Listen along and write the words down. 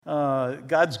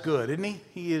God's good, isn't He?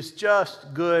 He is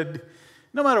just good,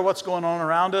 no matter what's going on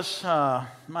around us.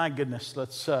 My goodness,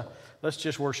 let's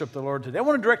just worship the Lord today. I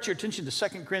want to direct your attention to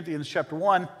 2 Corinthians chapter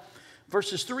 1,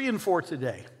 verses 3 and 4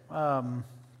 today.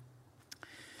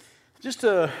 Just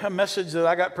a message that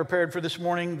I got prepared for this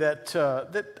morning that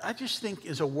I just think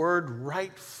is a word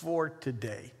right for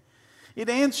today. It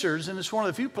answers, and it's one of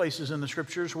the few places in the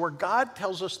Scriptures where God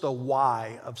tells us the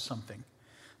why of something.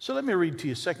 So let me read to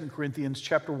you 2 Corinthians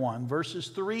chapter 1, verses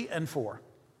 3 and 4.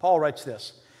 Paul writes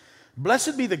this: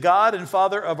 "Blessed be the God and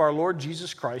Father of our Lord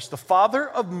Jesus Christ, the Father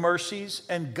of mercies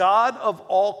and God of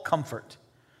all comfort,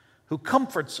 who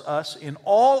comforts us in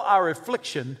all our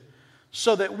affliction,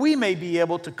 so that we may be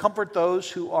able to comfort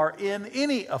those who are in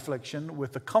any affliction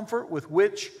with the comfort with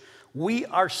which we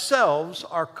ourselves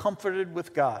are comforted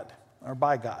with God," or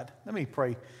by God. Let me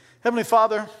pray. Heavenly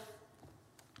Father,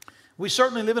 we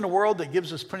certainly live in a world that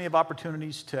gives us plenty of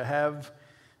opportunities to have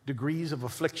degrees of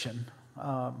affliction.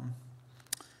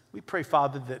 We pray,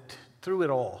 Father, that through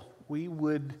it all, we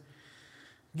would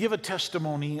give a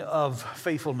testimony of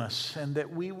faithfulness and that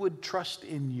we would trust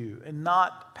in you and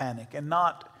not panic and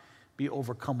not be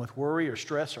overcome with worry or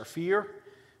stress or fear,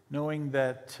 knowing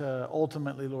that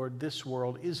ultimately, Lord, this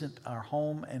world isn't our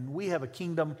home and we have a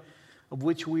kingdom of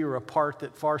which we are a part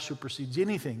that far supersedes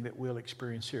anything that we'll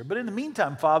experience here. But in the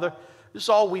meantime, Father, this is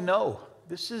all we know.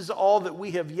 This is all that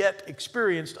we have yet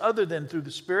experienced other than through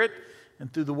the Spirit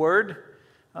and through the Word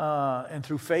and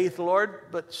through faith, Lord.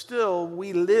 But still,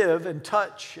 we live and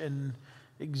touch and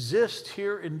exist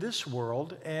here in this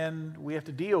world, and we have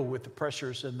to deal with the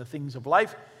pressures and the things of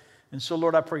life. And so,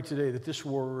 Lord, I pray today that this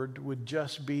word would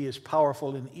just be as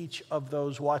powerful in each of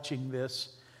those watching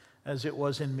this as it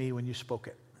was in me when you spoke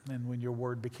it and when your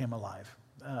word became alive.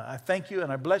 I thank you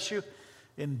and I bless you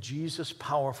in Jesus'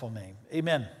 powerful name.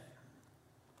 Amen.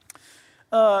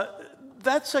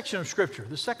 That section of Scripture,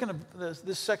 this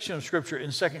section of Scripture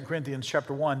in 2 Corinthians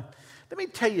chapter 1, let me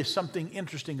tell you something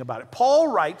interesting about it. Paul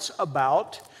writes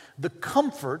about the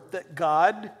comfort that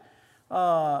God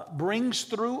brings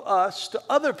through us to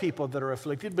other people that are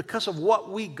afflicted because of what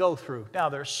we go through. Now,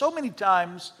 there are so many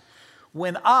times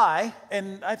when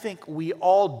and I think we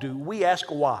all do, we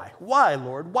ask why. Why,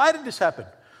 Lord? Why did this happen?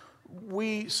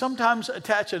 We sometimes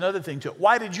attach another thing to it.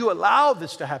 Why did you allow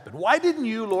this to happen? Why didn't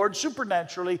you, Lord,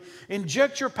 supernaturally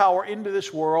inject your power into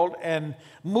this world and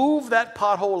move that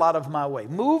pothole out of my way?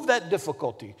 Move that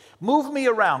difficulty. Move me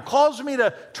around. Cause me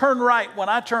to turn right when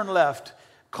I turn left.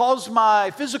 Cause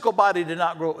my physical body to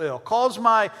not grow ill. Cause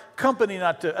my company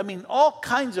not to, all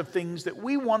kinds of things that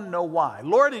we want to know why.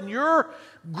 Lord, in your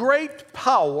great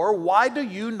power, why do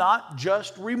you not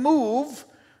just remove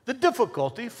the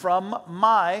difficulty from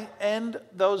my and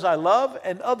those I love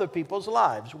and other people's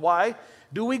lives? Why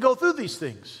do we go through these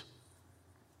things?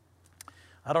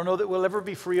 I don't know that we'll ever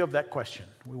be free of that question.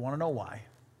 We want to know why.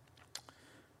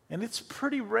 And it's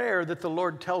pretty rare that the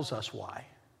Lord tells us why.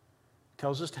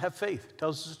 Tells us to have faith,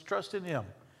 tells us to trust in Him,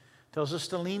 tells us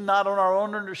to lean not on our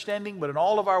own understanding, but in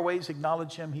all of our ways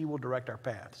acknowledge Him. He will direct our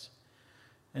paths.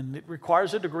 And it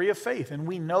requires a degree of faith, and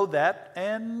we know that,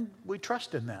 and we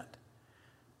trust in that.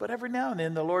 But every now and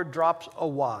then the Lord drops a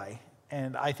why,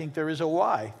 and I think there is a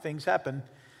why things happen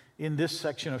in this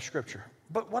section of Scripture.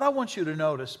 But what I want you to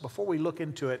notice before we look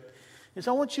into it is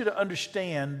I want you to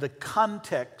understand the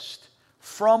context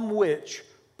from which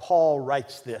Paul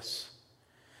writes this.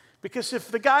 Because if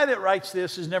the guy that writes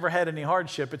this has never had any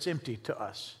hardship, it's empty to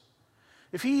us.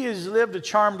 If he has lived a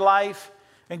charmed life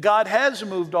and God has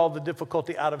moved all the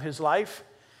difficulty out of his life,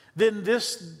 then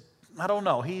this, I don't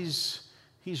know, he's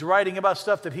writing about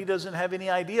stuff that he doesn't have any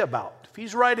idea about. If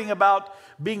he's writing about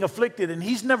being afflicted and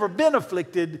he's never been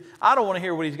afflicted, I don't want to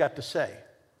hear what he's got to say.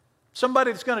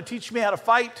 Somebody that's going to teach me how to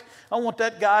fight, I want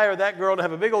that guy or that girl to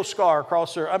have a big old scar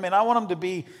across their, I want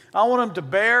them to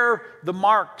bear the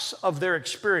marks of their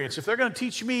experience. If they're going to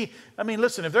teach me,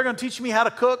 if they're going to teach me how to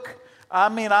cook,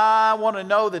 I want to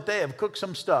know that they have cooked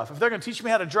some stuff. If they're going to teach me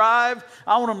how to drive,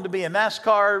 I want them to be a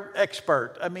NASCAR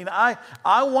expert.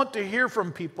 I want to hear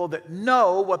from people that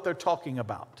know what they're talking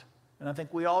about. And I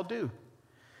think we all do.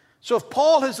 So if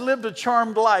Paul has lived a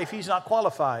charmed life, he's not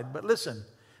qualified. But listen,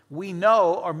 we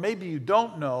know, or maybe you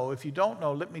don't know. If you don't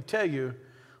know, let me tell you,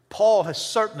 Paul has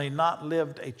certainly not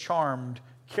lived a charmed,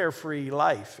 carefree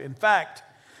life. In fact,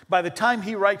 by the time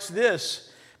he writes this,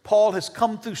 Paul has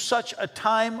come through such a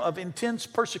time of intense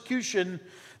persecution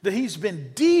that he's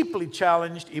been deeply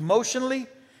challenged emotionally.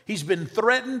 He's been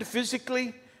threatened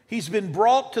physically. He's been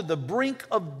brought to the brink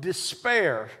of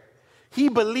despair. He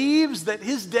believes that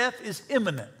his death is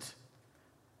imminent.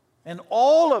 And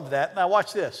all of that, now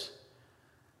watch this,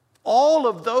 all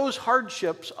of those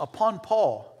hardships upon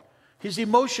Paul his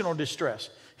emotional distress,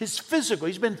 his physical.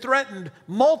 He's been threatened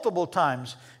multiple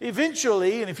times.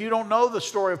 Eventually, and if you don't know the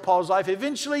story of Paul's life,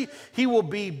 eventually he will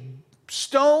be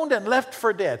stoned and left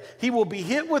for dead. He will be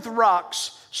hit with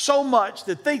rocks so much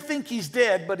that they think he's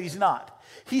dead, but he's not.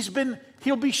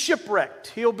 He'll be shipwrecked.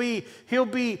 He'll be,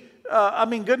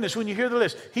 goodness, when you hear the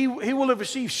list, he will have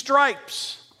received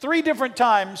stripes 3 different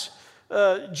times,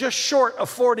 just short of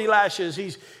 40 lashes.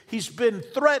 He's been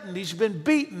threatened. He's been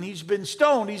beaten. He's been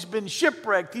stoned. He's been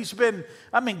shipwrecked. He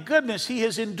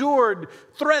has endured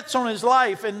threats on his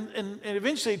life and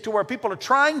eventually to where people are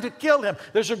trying to kill him.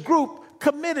 There's a group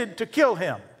committed to kill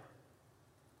him.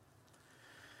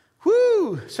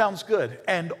 Whoo, sounds good.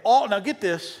 Now get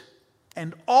this,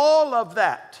 and all of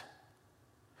that,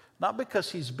 not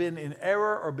because he's been in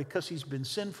error or because he's been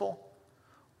sinful,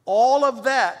 all of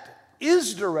that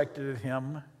is directed at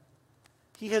him.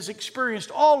 He has experienced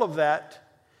all of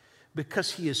that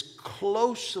because he is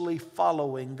closely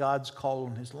following God's call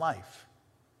on his life.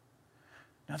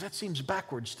 Now that seems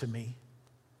backwards to me.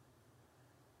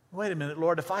 Wait a minute,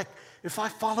 Lord, if I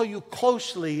follow you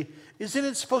closely, isn't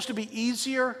it supposed to be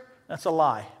easier? That's a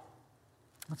lie.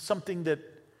 That's something that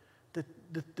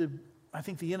I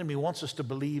think the enemy wants us to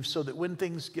believe so that when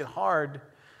things get hard,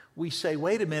 we say,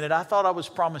 wait a minute, I thought I was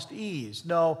promised ease.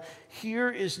 No, here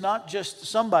is not just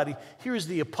somebody. Here is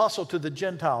the apostle to the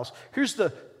Gentiles. Here's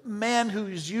the man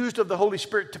who's used of the Holy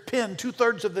Spirit to pen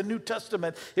 2/3 of the New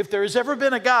Testament. If there has ever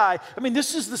been a guy,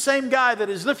 this is the same guy that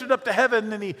is lifted up to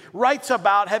heaven, and he writes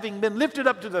about having been lifted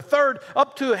up to the third,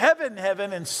 up to heaven,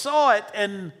 and saw it,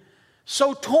 and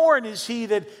so torn is he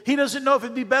that he doesn't know if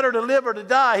it'd be better to live or to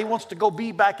die. He wants to go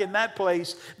be back in that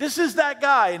place. This is that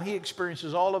guy, and he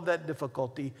experiences all of that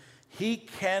difficulty. He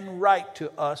can write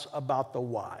to us about the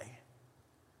why.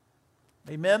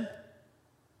 Amen?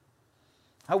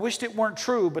 I wished it weren't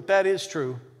true, but that is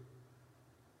true.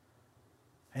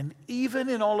 And even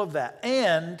in all of that,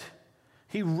 and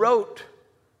he wrote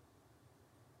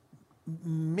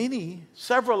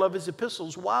several of his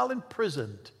epistles while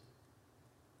imprisoned.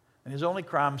 And his only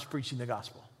crime is preaching the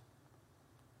gospel.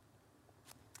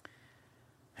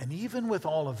 And even with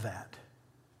all of that,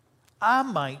 I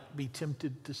might be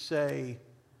tempted to say,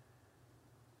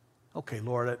 okay,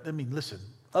 Lord, listen,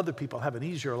 other people have an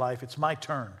easier life. It's my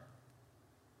turn.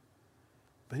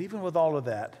 But even with all of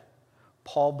that,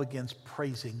 Paul begins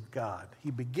praising God. He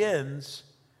begins,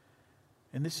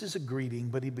 and this is a greeting,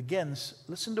 but he begins,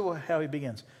 listen to how he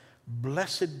begins.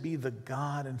 Blessed be the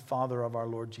God and Father of our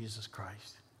Lord Jesus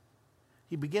Christ.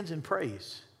 He begins in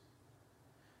praise.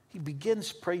 He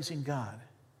begins praising God.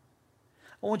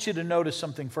 I want you to notice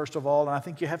something, first of all, and I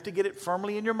think you have to get it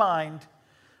firmly in your mind,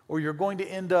 or you're going to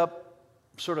end up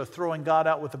sort of throwing God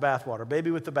out with the bathwater, baby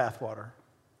with the bathwater.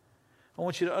 I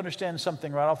want you to understand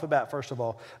something right off the bat, first of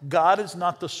all. God is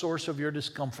not the source of your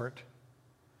discomfort,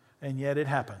 and yet it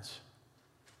happens.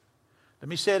 Let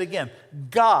me say it again.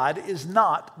 God is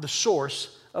not the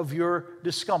source of your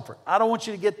discomfort. I don't want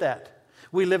you to get that.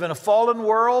 We live in a fallen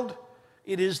world.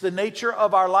 It is the nature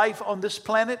of our life on this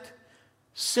planet.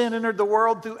 Sin entered the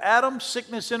world through Adam.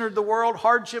 Sickness entered the world.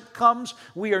 Hardship comes.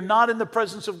 We are not in the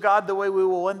presence of God the way we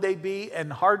will one day be,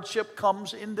 and hardship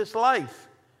comes in this life.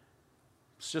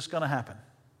 It's just going to happen.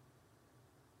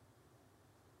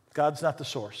 God's not the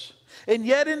source. And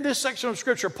yet in this section of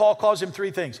Scripture, Paul calls him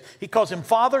 3 things. He calls him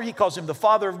Father. He calls him the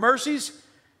Father of mercies.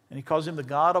 And he calls him the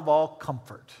God of all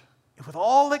comfort. And with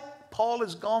all that Paul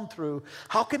has gone through,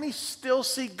 how can he still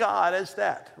see God as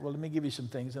that? Well, let me give you some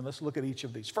things, and let's look at each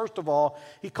of these. First of all,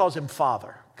 he calls him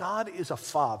Father. God is a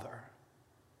Father.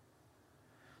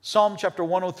 Psalm chapter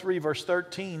 103, verse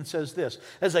 13 says this,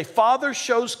 as a father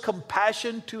shows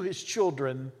compassion to his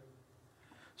children,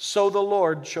 so the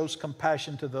Lord shows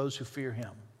compassion to those who fear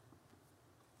him.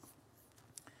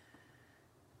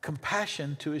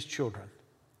 Compassion to his children.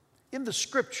 In the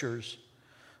Scriptures,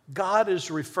 God is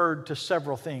referred to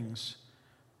several things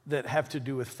that have to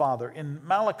do with Father. In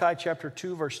Malachi chapter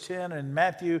 2, verse 10, and in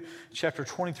Matthew chapter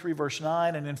 23, verse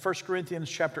 9, and in 1 Corinthians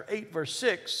chapter 8, verse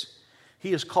 6,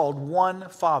 he is called one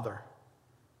Father.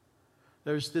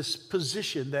 There's this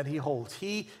position that he holds.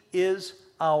 He is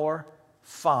our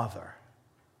Father.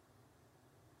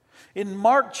 In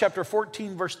Mark chapter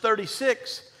 14, verse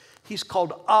 36, he's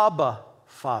called Abba,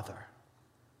 Father.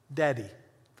 Daddy,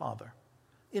 Father.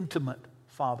 Intimate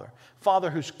Father.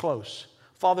 Father who's close.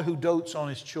 Father who dotes on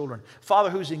his children.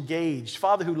 Father who's engaged.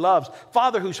 Father who loves.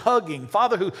 Father who's hugging.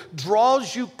 Father who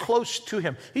draws you close to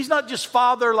him. He's not just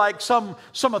Father like some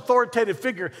authoritative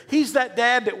figure. He's that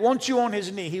dad that wants you on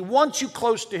his knee. He wants you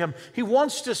close to him. He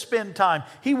wants to spend time.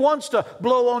 He wants to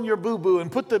blow on your boo-boo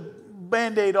and put the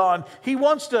Band-Aid on. He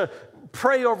wants to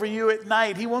pray over you at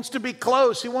night. He wants to be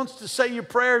close. He wants to say your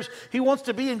prayers. He wants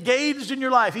to be engaged in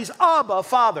your life. He's Abba,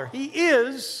 Father. He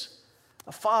is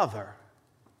a Father.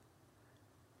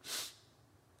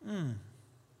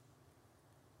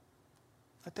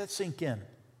 Let that sink in.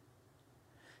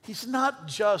 He's not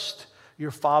just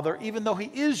your Father, even though He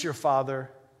is your Father.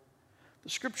 The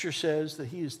Scripture says that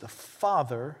He is the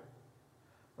Father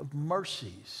of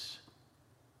mercies.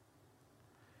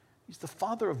 He's the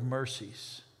Father of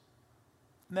mercies.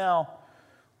 Now,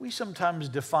 we sometimes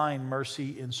define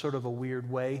mercy in sort of a weird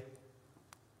way.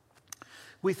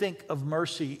 We think of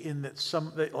mercy in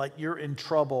that like you're in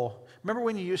trouble. Remember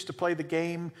when you used to play the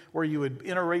game where you would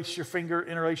interlace your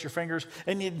fingers,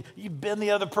 and you'd bend the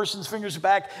other person's fingers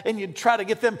back, and you'd try to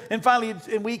get them, and finally,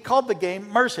 and we called the game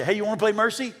mercy. Hey, you want to play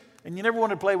mercy? And you never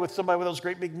wanted to play with somebody with those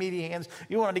great big meaty hands.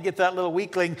 You wanted to get that little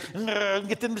weakling and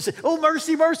get them to say, oh,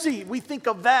 mercy, mercy. We think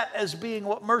of that as being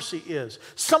what mercy is.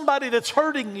 Somebody that's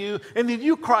hurting you, and then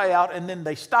you cry out, and then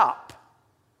they stop.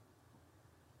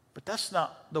 But that's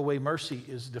not the way mercy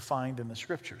is defined in the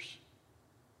Scriptures.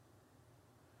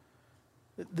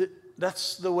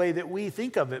 That's the way that we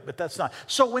think of it, but that's not.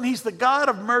 So when He's the God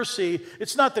of mercy,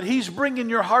 it's not that He's bringing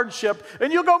your hardship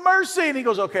and you'll go, mercy, and He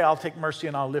goes, okay, I'll take mercy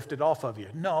and I'll lift it off of you.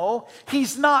 No,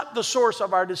 He's not the source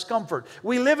of our discomfort.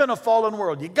 We live in a fallen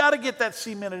world. You got to get that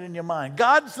cemented in your mind.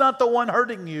 God's not the one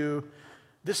hurting you.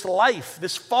 This life,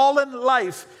 this fallen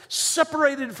life,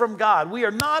 separated from God. We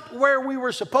are not where we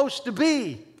were supposed to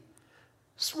be.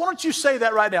 So why don't you say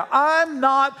that right now? I'm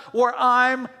not where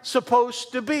I'm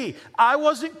supposed to be. I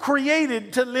wasn't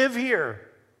created to live here.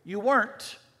 You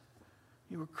weren't.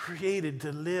 You were created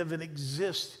to live and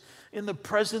exist in the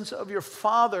presence of your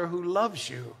Father who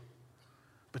loves you.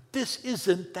 But this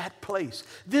isn't that place.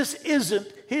 This isn't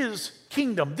His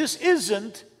kingdom. This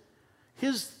isn't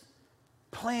His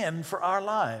plan for our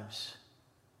lives.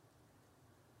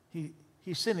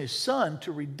 He sent His Son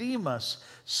to redeem us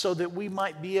so that we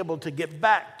might be able to get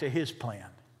back to His plan.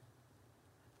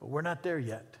 But we're not there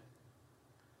yet.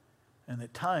 And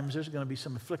at times there's going to be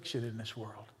some affliction in this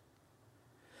world.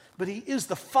 But He is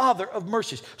the Father of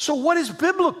mercies. So what is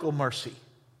biblical mercy?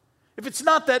 If it's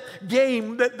not that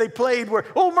game that they played where,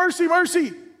 oh, mercy,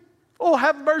 mercy. Oh,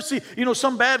 have mercy. You know,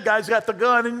 some bad guy's got the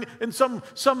gun and some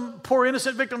poor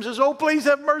innocent victim says, oh, please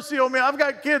have mercy on me. I've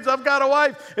got kids. I've got a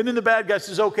wife. And then the bad guy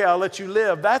says, okay, I'll let you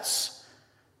live. That's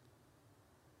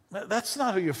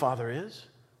not who your Father is.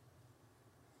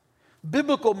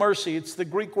 Biblical mercy, it's the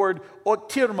Greek word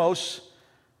otirmos,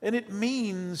 and it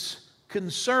means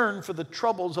concern for the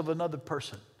troubles of another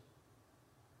person.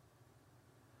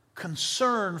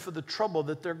 Concern for the trouble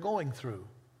that they're going through.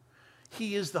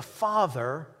 He is the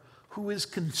Father who is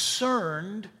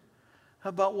concerned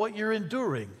about what you're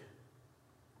enduring.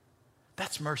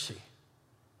 That's mercy.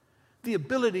 The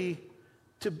ability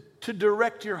to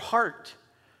direct your heart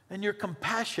and your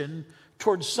compassion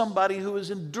towards somebody who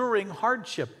is enduring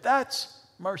hardship. That's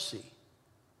mercy.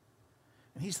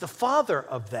 And He's the Father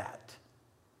of that.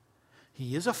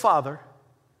 He is a Father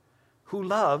who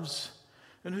loves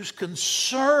and who's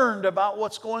concerned about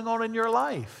what's going on in your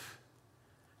life.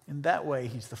 In that way,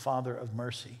 He's the Father of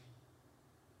mercy.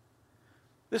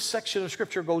 This section of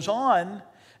Scripture goes on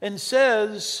and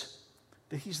says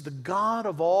that He's the God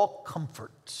of all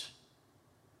comfort.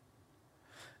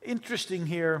 Interesting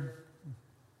here,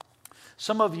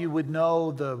 some of you would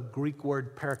know the Greek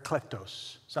word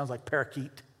parakletos. Sounds like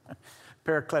parakeet.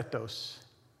 Parakletos.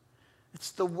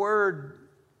 It's the word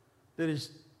that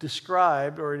is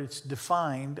described, or it's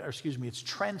defined, or it's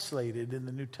translated in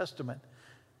the New Testament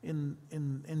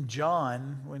in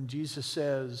John when Jesus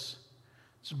says,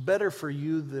 it's better for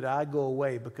you that I go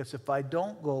away, because if I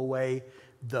don't go away,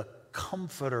 the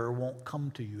Comforter won't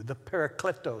come to you. The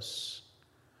Parakletos,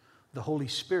 the Holy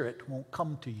Spirit, won't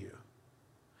come to you.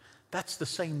 That's the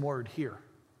same word here.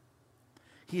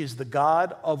 He is the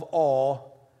God of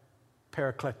all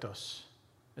Parakletos.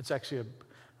 It's actually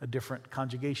a different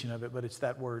conjugation of it, but it's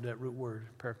that word, that root word,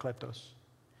 Parakletos.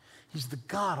 He's the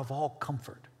God of all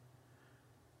comfort.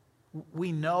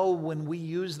 We know when we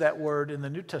use that word in the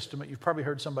New Testament, you've probably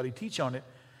heard somebody teach on it,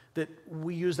 that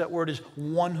we use that word as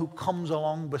one who comes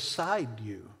along beside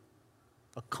you,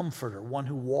 a comforter, one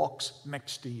who walks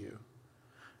next to you.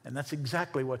 And that's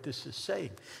exactly what this is saying.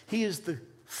 He is the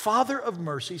Father of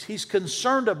mercies. He's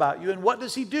concerned about you. And what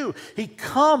does He do? He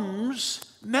comes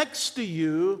next to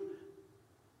you.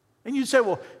 And you say,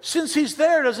 well, since He's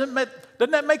there, doesn't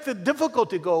that make the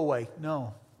difficulty go away?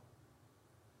 No.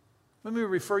 Let me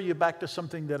refer you back to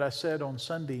something that I said on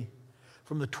Sunday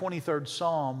from the 23rd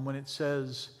Psalm when it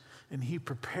says, and He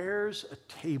prepares a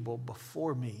table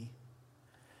before me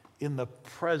in the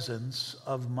presence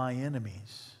of my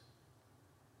enemies.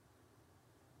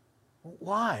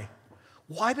 Why?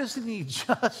 Why doesn't he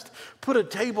just put a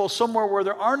table somewhere where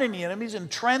there aren't any enemies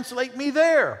and translate me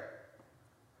there?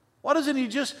 Why doesn't he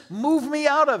just move me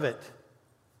out of it?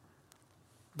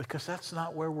 Because that's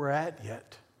not where we're at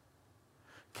yet.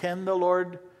 Can the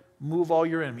Lord move all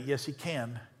your enemies? Yes, he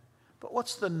can. But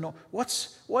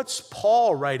what's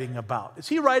Paul writing about? Is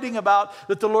he writing about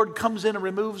that the Lord comes in and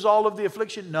removes all of the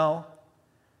affliction? No.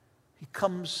 He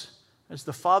comes as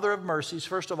the Father of mercies.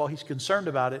 First of all, he's concerned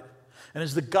about it. And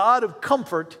as the God of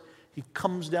comfort, he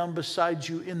comes down beside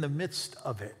you in the midst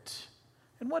of it.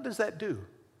 And what does that do?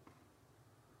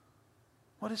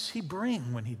 What does he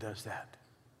bring when he does that?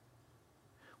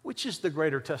 Which is the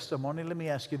greater testimony? Let me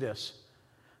ask you this.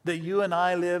 That you and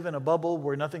I live in a bubble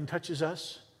where nothing touches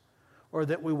us, or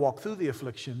that we walk through the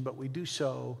affliction, but we do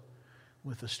so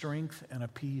with a strength and a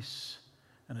peace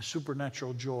and a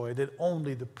supernatural joy that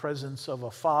only the presence of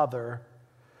a Father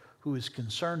who is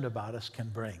concerned about us can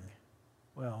bring.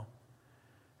 Well,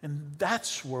 and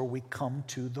that's where we come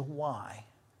to the why.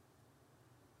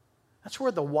 That's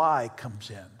where the why comes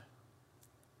in.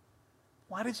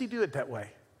 Why does he do it that way?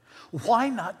 Why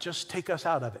not just take us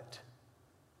out of it?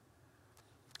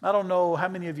 I don't know how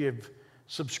many of you have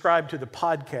subscribed to the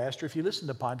podcast or if you listen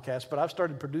to podcasts, but I've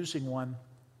started producing one.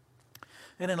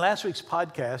 And in last week's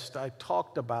podcast, I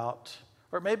talked about,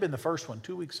 or it may have been the first one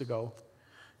 2 weeks ago.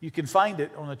 You can find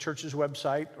it on the church's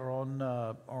website or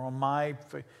on my.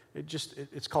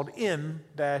 It's called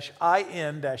in-courage.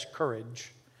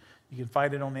 You can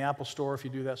find it on the Apple Store if you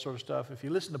do that sort of stuff. If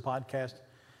you listen to podcasts,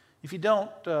 if you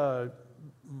don't,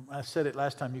 I said it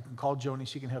last time. You can call Joni;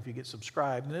 she can help you get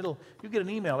subscribed, and you get an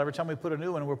email every time we put a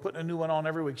new one. And we're putting a new one on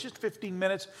every week. It's just 15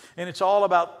 minutes, and it's all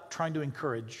about trying to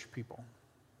encourage people.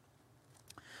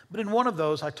 But in one of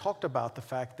those, I talked about the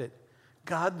fact that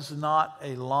God's not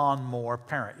a lawnmower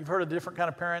parent. You've heard of the different kind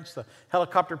of parents, the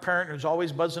helicopter parent who's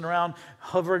always buzzing around,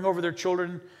 hovering over their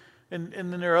children, and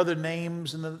then there are other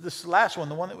names. And this last one,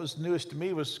 the one that was newest to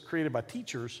me, was created by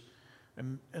teachers,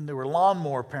 and they were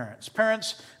lawnmower parents.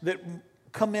 Parents that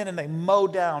come in and they mow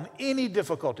down any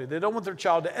difficulty. They don't want their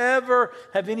child to ever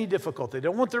have any difficulty. They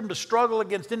don't want them to struggle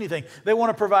against anything. They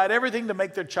want to provide everything to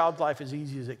make their child's life as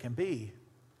easy as it can be.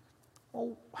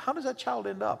 Well, how does that child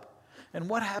end up? And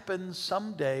what happens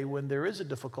someday when there is a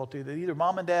difficulty that either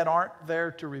mom and dad aren't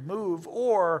there to remove,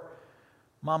 or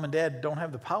mom and dad don't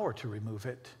have the power to remove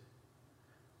it?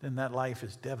 Then that life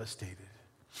is devastated.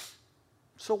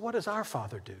 So what does our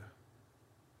Father do?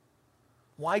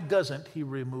 Why doesn't he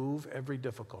remove every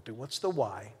difficulty? What's the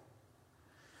why?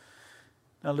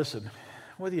 Now listen,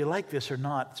 whether you like this or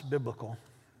not, it's biblical.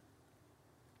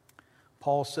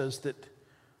 Paul says that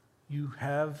you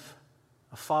have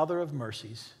a Father of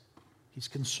mercies. He's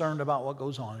concerned about what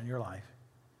goes on in your life.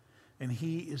 And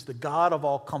he is the God of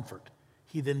all comfort.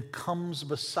 He then comes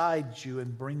beside you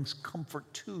and brings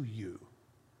comfort to you.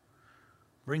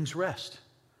 Brings rest,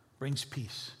 brings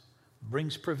peace,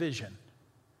 brings provision,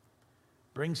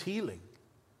 brings healing,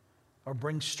 or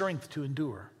brings strength to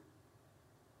endure.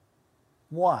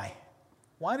 Why?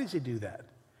 Why does he do that?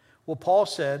 Well, Paul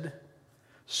said,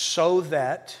 so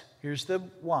that, here's the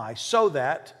why, so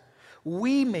that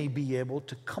we may be able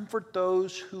to comfort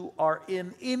those who are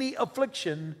in any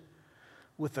affliction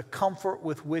with the comfort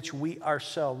with which we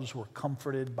ourselves were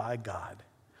comforted by God.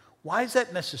 Why is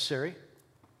that necessary?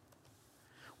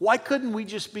 Why couldn't we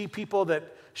just be people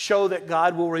that show that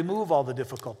God will remove all the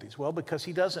difficulties? Well, because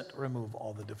he doesn't remove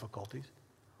all the difficulties.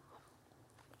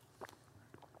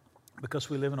 Because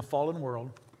we live in a fallen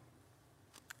world.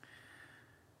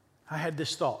 I had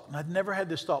this thought, and I'd never had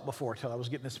this thought before until I was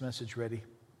getting this message ready.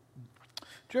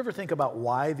 Do you ever think about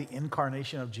why the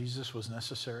incarnation of Jesus was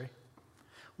necessary?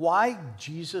 Why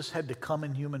Jesus had to come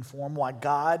in human form? Why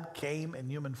God came in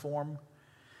human form?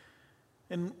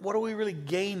 And what do we really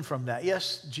gain from that?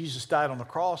 Yes, Jesus died on the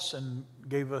cross and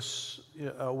gave us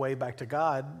a way back to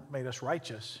God, made us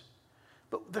righteous.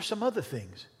 But there's some other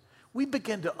things. We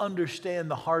begin to understand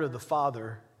the heart of the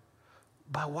Father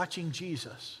by watching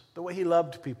Jesus, the way he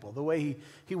loved people, the way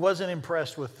he wasn't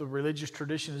impressed with the religious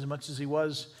tradition as much as he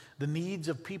was the needs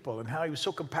of people, and how he was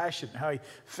so compassionate, how he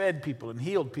fed people and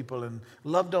healed people and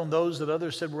loved on those that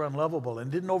others said were unlovable and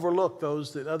didn't overlook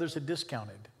those that others had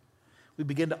discounted. We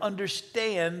begin to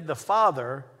understand the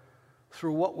Father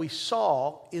through what we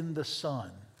saw in the Son.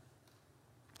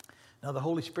 Now, the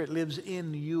Holy Spirit lives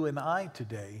in you and I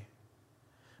today.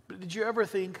 But did you ever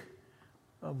think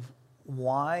of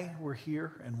why we're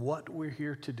here and what we're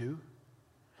here to do?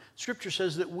 Scripture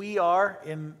says that we are,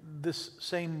 in this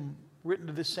same, written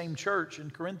to this same church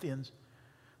in Corinthians,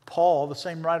 Paul, the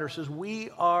same writer, says, we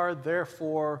are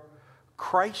therefore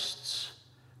Christ's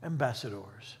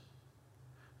ambassadors,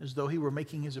 as though he were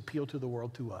making his appeal to the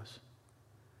world through us.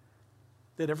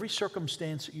 That every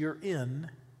circumstance you're in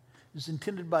is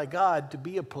intended by God to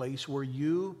be a place where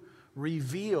you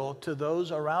reveal to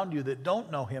those around you that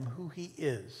don't know him who he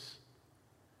is.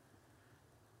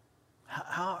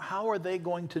 How are they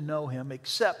going to know him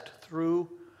except through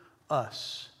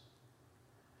us?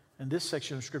 And this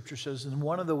section of Scripture says, and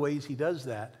one of the ways he does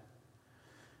that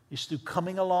is through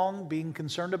coming along, being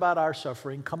concerned about our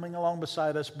suffering, coming along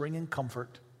beside us, bringing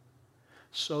comfort,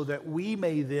 so that we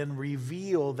may then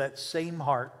reveal that same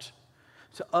heart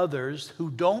to others who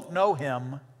don't know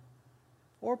him,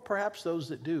 or perhaps those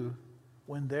that do,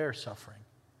 when they're suffering.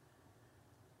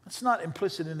 That's not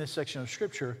implicit in this section of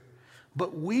Scripture,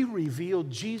 but we reveal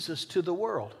Jesus to the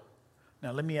world.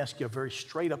 Now, let me ask you a very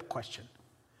straight up question.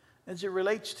 As it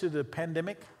relates to the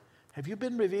pandemic, have you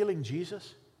been revealing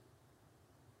Jesus?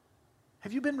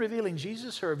 Have you been revealing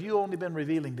Jesus, or have you only been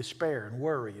revealing despair and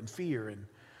worry and fear and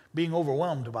being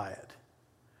overwhelmed by it?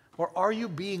 Or are you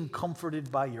being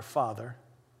comforted by your Father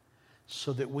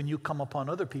so that when you come upon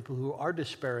other people who are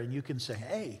despairing, you can say,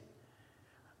 hey,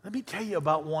 let me tell you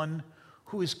about one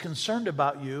who is concerned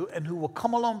about you and who will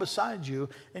come along beside you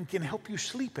and can help you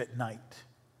sleep at night.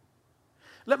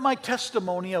 Let my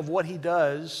testimony of what he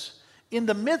does in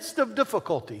the midst of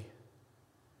difficulty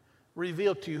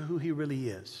reveal to you who he really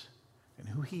is and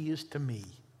who he is to me,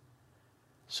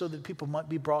 so that people might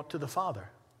be brought to the Father.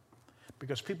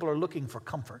 Because people are looking for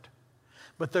comfort.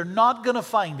 But they're not going to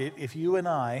find it if you and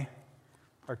I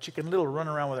are Chicken Little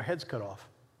running around with our heads cut off.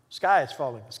 Sky is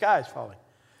falling. The sky is falling.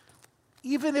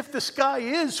 Even if the sky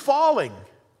is falling,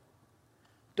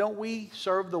 don't we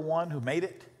serve the one who made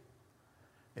it?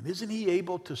 And isn't he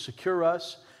able to secure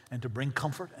us and to bring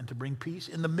comfort and to bring peace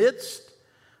in the midst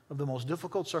of the most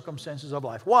difficult circumstances of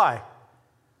life? Why?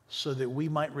 So that we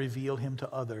might reveal him to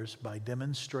others by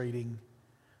demonstrating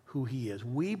who he is.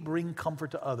 We bring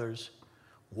comfort to others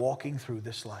walking through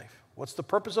this life. What's the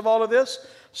purpose of all of this?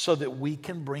 So that we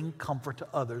can bring comfort to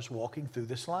others walking through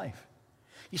this life.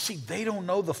 You see, they don't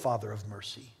know the Father of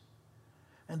mercy.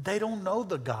 And they don't know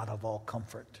the God of all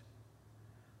comfort.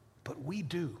 But we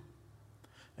do.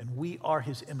 And we are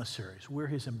his emissaries. We're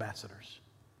his ambassadors.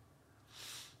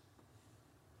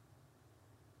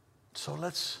 So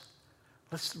let's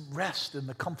rest in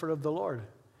the comfort of the Lord.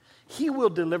 He will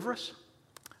deliver us.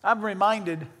 I'm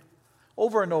reminded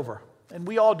over and over, and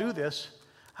we all do this,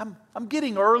 I'm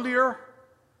getting earlier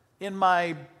in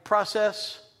my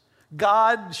process.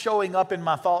 God showing up in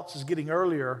my thoughts is getting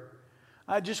earlier.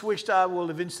 I just wished I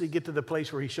will eventually get to the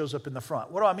place where he shows up in the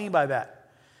front. What do I mean by that?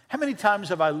 How many times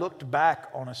have I looked back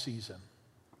on a season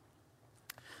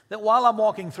that while I'm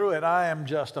walking through it, I am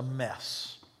just a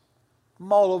mess?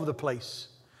 I'm all over the place.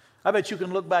 I bet you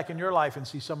can look back in your life and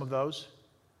see some of those.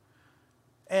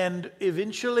 And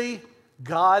eventually,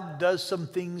 God does some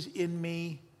things in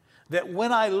me that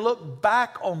when I look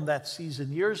back on that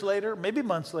season years later, maybe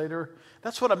months later,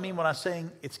 that's what I mean when I'm saying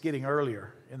it's getting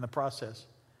earlier in the process.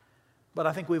 But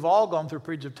I think we've all gone through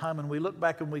periods of time and we look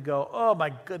back and we go, oh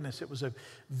my goodness, it was a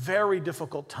very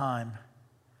difficult time.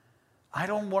 I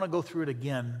don't want to go through it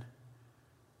again,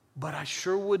 but I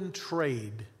sure wouldn't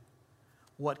trade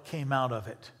what came out of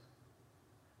it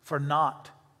for not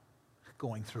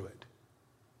going through it.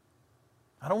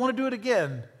 I don't want to do it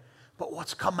again, but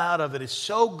what's come out of it is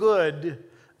so good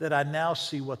that I now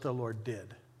see what the Lord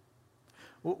did.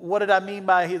 What did I mean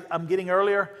by I'm getting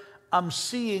earlier? I'm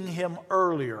seeing him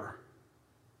earlier.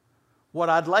 What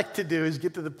I'd like to do is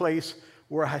get to the place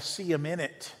where I see him in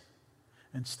it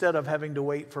instead of having to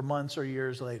wait for months or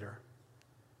years later.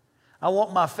 I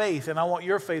want my faith and I want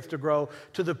your faith to grow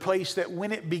to the place that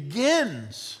when it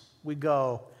begins, we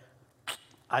go,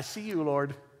 I see you,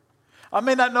 Lord. I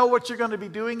may not know what you're going to be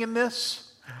doing in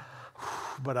this,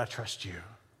 but I trust you.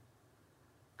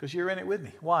 Because you're in it with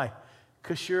me. Why?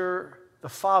 Because you're the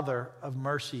Father of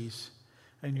mercies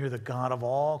and you're the God of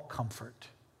all comfort.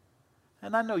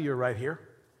 And I know you're right here.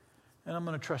 And I'm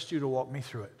going to trust you to walk me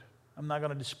through it. I'm not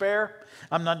going to despair.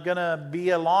 I'm not going to be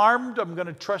alarmed. I'm going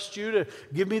to trust you to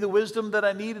give me the wisdom that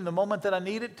I need in the moment that I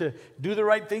need it, to do the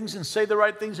right things and say the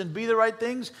right things and be the right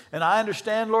things. And I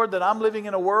understand, Lord, that I'm living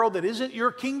in a world that isn't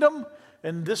your kingdom.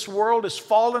 And this world is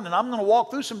fallen, and I'm going to walk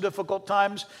through some difficult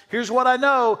times. Here's what I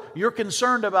know. You're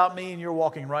concerned about me, and you're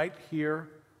walking right here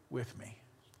with me.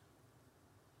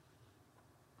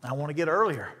 I want to get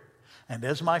earlier. And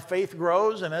as my faith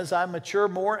grows and as I mature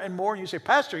more and more, and you say,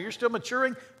 Pastor, you're still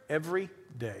maturing? Every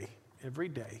day,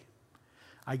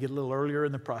 I get a little earlier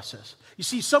in the process. You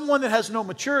see, someone that has no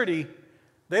maturity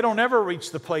They don't ever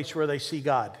reach the place where they see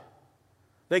God.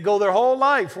 They go their whole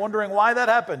life wondering why that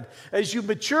happened. As you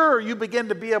mature, you begin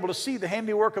to be able to see the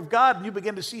handiwork of God, and you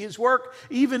begin to see His work.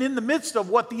 Even in the midst of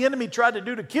what the enemy tried to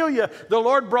do to kill you, the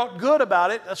Lord brought good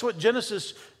about it. That's what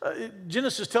Genesis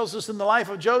tells us in the life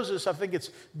of Joseph. I think it's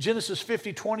Genesis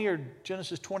 50:20 or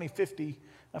Genesis 20:50.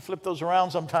 I flip those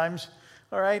around sometimes.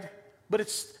 All right? But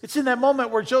it's in that moment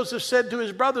where Joseph said to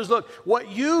his brothers, look, what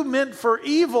you meant for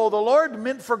evil, the Lord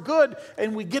meant for good.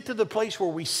 And we get to the place where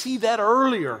we see that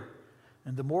earlier.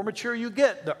 And the more mature you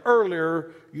get, the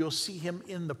earlier you'll see Him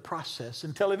in the process.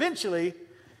 Until eventually,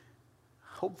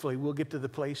 hopefully, we'll get to the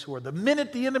place where the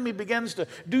minute the enemy begins to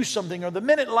do something, or the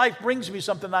minute life brings me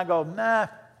something, I go, nah,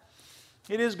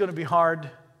 it is going to be hard,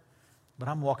 but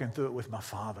I'm walking through it with my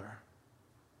Father.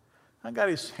 I got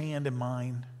His hand in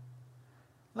mine.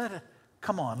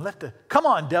 Come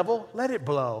on, devil, let it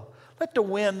blow. Let the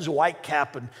winds white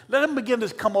cap and let them begin to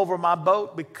come over my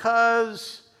boat,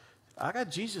 because I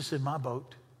got Jesus in my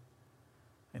boat,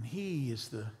 and He is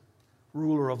the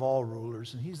ruler of all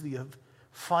rulers, and He's the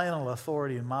final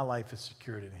authority in my life is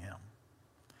secured in Him.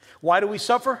 Why do we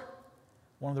suffer?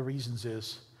 One of the reasons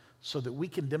is so that we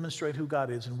can demonstrate who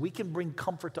God is, and we can bring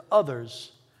comfort to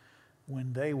others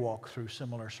when they walk through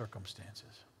similar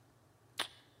circumstances.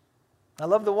 I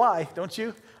love the why, don't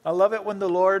you? I love it when the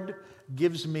Lord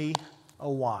gives me a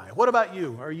why. What about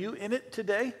you? Are you in it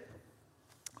today?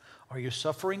 Are you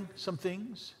suffering some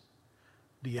things?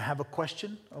 Do you have a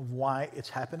question of why it's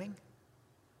happening?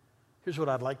 Here's what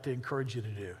I'd like to encourage you to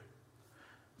do.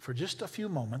 For just a few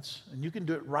moments, and you can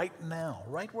do it right now,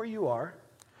 right where you are.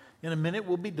 In a minute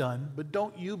we'll be done, but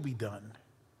don't you be done.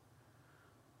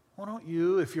 Why don't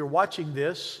you, if you're watching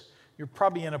this, you're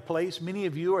probably in a place, many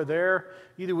of you are there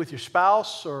either with your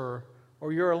spouse or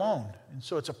you're alone. And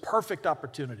so it's a perfect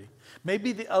opportunity.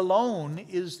 Maybe the alone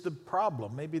is the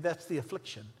problem. Maybe that's the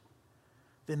affliction.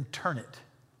 Then turn it.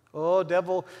 Oh,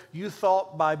 devil, you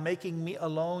thought by making me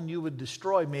alone you would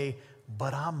destroy me,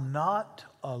 but I'm not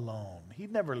alone. He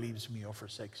never leaves me or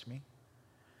forsakes me.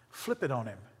 Flip it on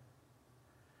him.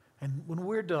 And when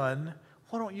we're done,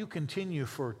 why don't you continue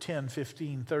for 10,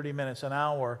 15, 30 minutes, an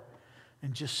hour,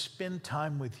 and just spend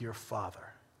time with your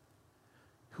Father,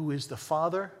 who is the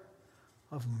Father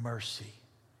of mercy.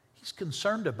 He's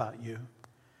concerned about you.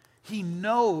 He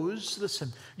knows,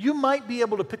 listen, you might be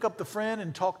able to pick up the friend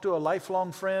and talk to a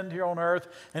lifelong friend here on earth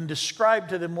and describe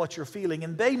to them what you're feeling,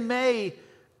 and they may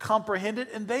comprehend it,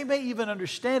 and they may even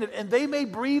understand it, and they may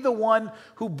be the one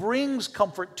who brings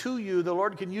comfort to you. The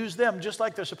Lord can use them just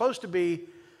like they're supposed to be,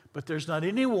 but there's not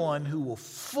anyone who will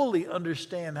fully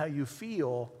understand how you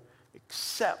feel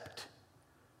except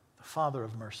the Father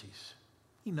of mercies.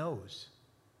 He knows.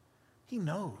 He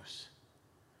knows.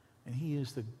 And He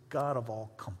is the God of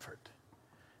all comfort.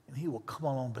 And He will come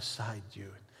along beside you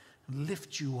and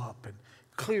lift you up and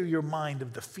clear your mind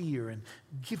of the fear and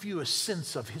give you a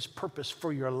sense of His purpose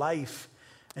for your life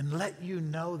and let you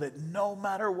know that no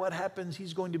matter what happens,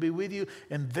 He's going to be with you.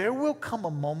 And there will come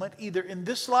a moment, either in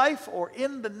this life or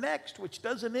in the next, which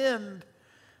doesn't end,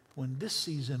 when this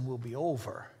season will be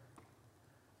over.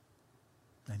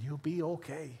 And you'll be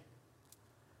okay.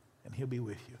 And He'll be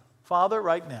with you. Father,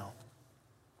 right now,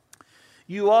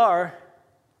 You are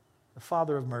the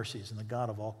Father of mercies and the God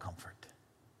of all comfort.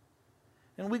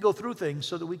 And we go through things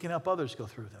so that we can help others go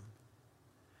through them.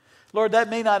 Lord, that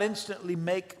may not instantly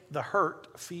make the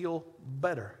hurt feel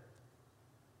better,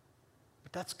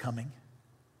 but that's coming.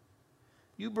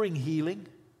 You bring healing.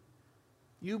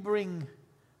 You bring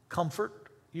comfort.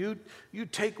 You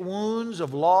take wounds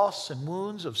of loss and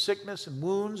wounds of sickness and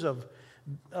wounds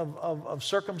of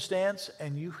circumstance,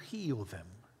 and you heal them.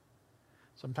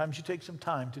 Sometimes you take some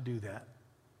time to do that,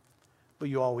 but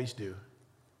you always do.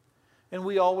 And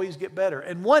we always get better.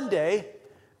 And one day,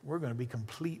 we're going to be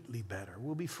completely better.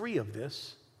 We'll be free of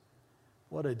this.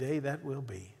 What a day that will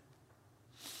be.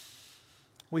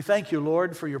 We thank You,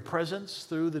 Lord, for Your presence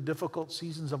through the difficult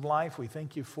seasons of life. We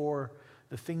thank You for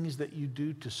the things that You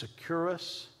do to secure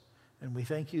us. And we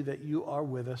thank You that You are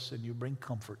with us and You bring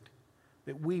comfort,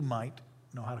 that we might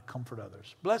know how to comfort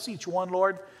others. Bless each one,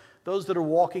 Lord, those that are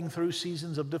walking through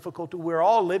seasons of difficulty. We're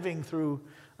all living through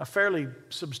a fairly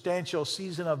substantial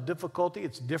season of difficulty.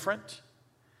 It's different.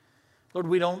 Lord,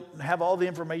 we don't have all the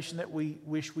information that we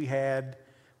wish we had.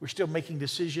 We're still making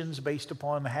decisions based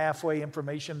upon halfway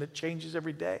information that changes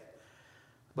every day.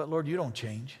 But Lord, You don't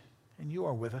change, and You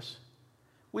are with us.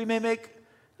 We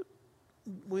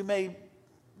may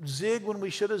zig when we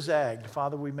should have zagged.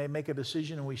 Father, we may make a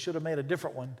decision and we should have made a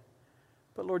different one.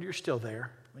 But Lord, You're still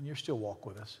there, and You still walk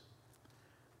with us.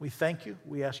 We thank You.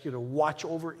 We ask You to watch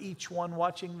over each one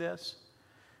watching this.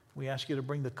 We ask you to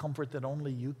bring the comfort that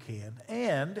only you can,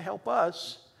 and help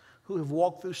us who have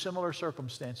walked through similar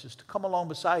circumstances to come along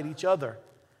beside each other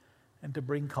and to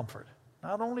bring comfort,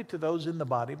 not only to those in the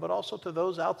body, but also to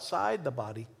those outside the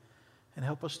body, and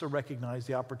help us to recognize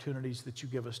the opportunities that you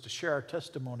give us to share our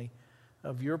testimony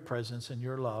of your presence and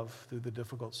your love through the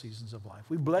difficult seasons of life.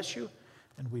 We bless you,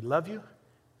 and we love you,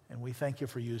 and we thank you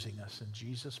for using us in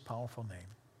Jesus' powerful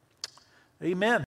name. Amen.